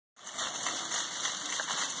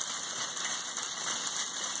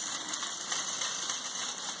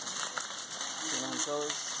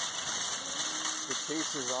fellas. The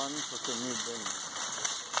chase is on for some new bins.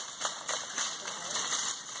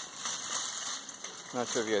 Not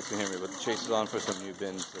sure if you guys can hear me, but the chase is on for some new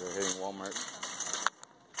bins that are hitting Walmart.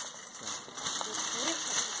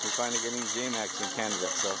 We're finally getting Zamacs in Canada,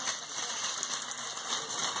 so.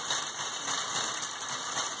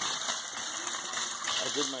 I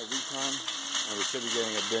did my recon, and we should be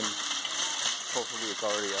getting a bin. Hopefully it's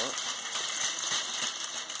already out.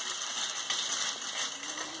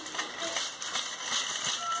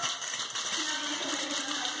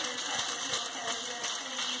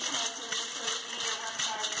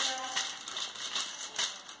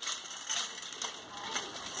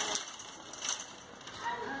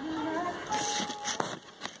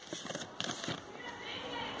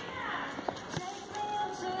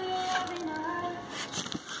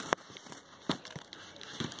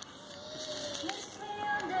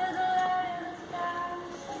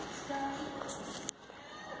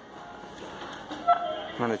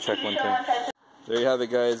 I'm gonna check one thing. There you have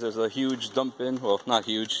it, guys. There's a huge dump bin. Well, not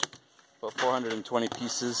huge, but 420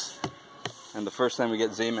 pieces. And the first time we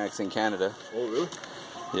get Zamacs in Canada. Oh, really?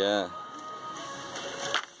 Yeah.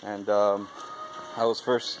 And I was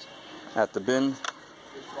first at the bin.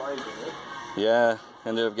 Yeah.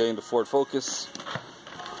 Ended up getting the Ford Focus.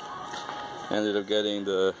 Ended up getting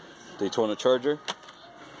the Daytona Charger.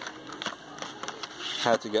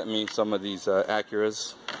 Had to get me some of these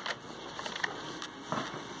Acuras.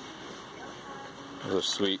 Those are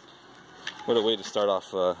sweet. What a way to start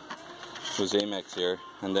off with Zamacs here.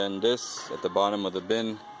 And then this at the bottom of the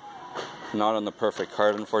bin, not on the perfect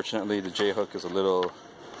card, unfortunately. The J-hook is a little,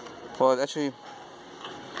 well, actually,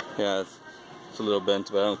 yeah, it's a little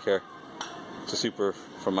bent, but I don't care. It's a super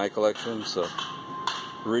from my collection, so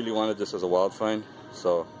really wanted this as a wild find,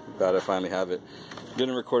 so glad I finally have it.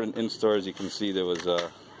 Didn't record an in-store. As you can see, there was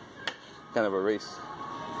kind of a race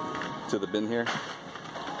to the bin here.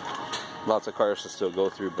 Lots of cars to still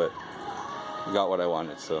go through, but got what I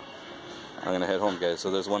wanted, so I'm gonna head home, guys.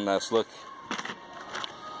 So there's one last look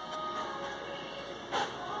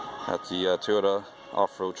at the Toyota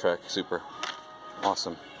off-road track. Super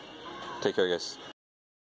awesome. Take care, guys.